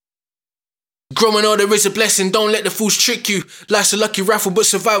Growing all there is a blessing, don't let the fools trick you. Life's a lucky raffle, but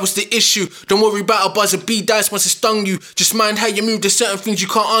survival's the issue. Don't worry about a buzz, a bee dies once it stung you. Just mind how you move, there's certain things you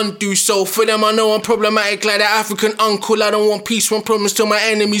can't undo. So for them I know I'm problematic like that African uncle. I don't want peace, want problems till my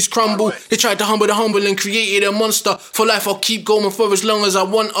enemies crumble. They tried to humble the humble and created a monster. For life I'll keep going for as long as I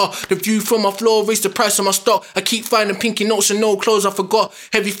want her. The view from my floor raised the price of my stock. I keep finding pinky notes and no clothes I forgot.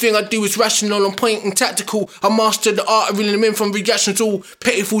 Everything I do is rational, on point and tactical. I mastered the art of reeling them in from reactions. All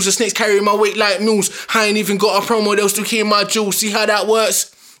petty fools and snakes carry my weight like mules. I ain't even got a promo, they'll still hear my jewels. See how that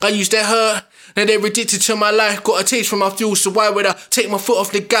works? I use their hurt, now they're addicted to my life. Got a taste from my fuel, so why would I take my foot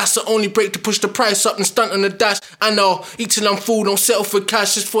off the gas? I only break to push the price up and stunt on the dash. I know, eat till I'm full, don't settle for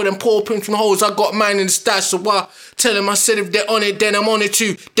cash. Just for them poor pimping hoes, I got mine in the stash. So why tell them I said if they're on it, then I'm on it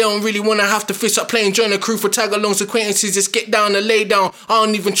too. They don't really wanna have to fist up playing, join a crew for tag-alongs, acquaintances. Just get down and lay down. I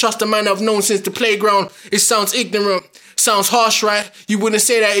don't even trust a man I've known since the playground. It sounds ignorant, sounds harsh, right? You wouldn't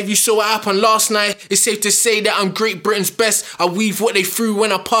say that if you saw what happened last night. It's safe to say that I'm Great Britain's best. I weave what they threw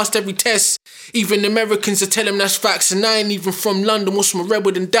when I passed every test. Even Americans, I tell them that's facts. And I ain't even from London, what's more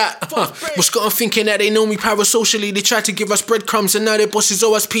rebel than that? What's got them thinking that they know me parasocially? They try to give us breadcrumbs and now their bosses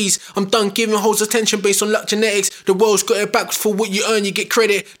owe us peas. I'm done giving hoes attention based on luck genetics. The world's got it backwards, for what you earn you get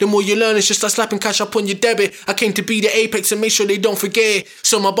credit. The more you learn it's just like slapping cash up on your debit. I came to be the apex and make sure they don't forget it.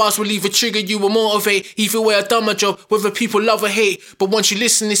 So my bars will either trigger you or motivate. Either way I done my job, whether people love or hate. But once you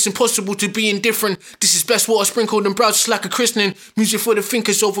listen it's impossible to be indifferent. This is blessed water sprinkled and browsed just like a christening. Music for the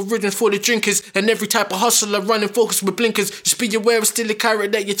thinkers, overridden for the drinkers. And every type of hustler running focus with blinkers. Just be aware it's still a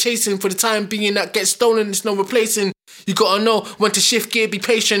carrot that you're chasing. For the time being that gets stolen, it's no replacing. You gotta know when to shift gear, be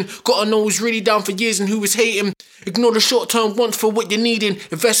patient. Gotta know who's really down for years and who is hating. Ignore the short term wants for what you're needing.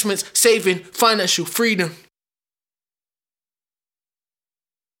 Investments, saving, financial freedom.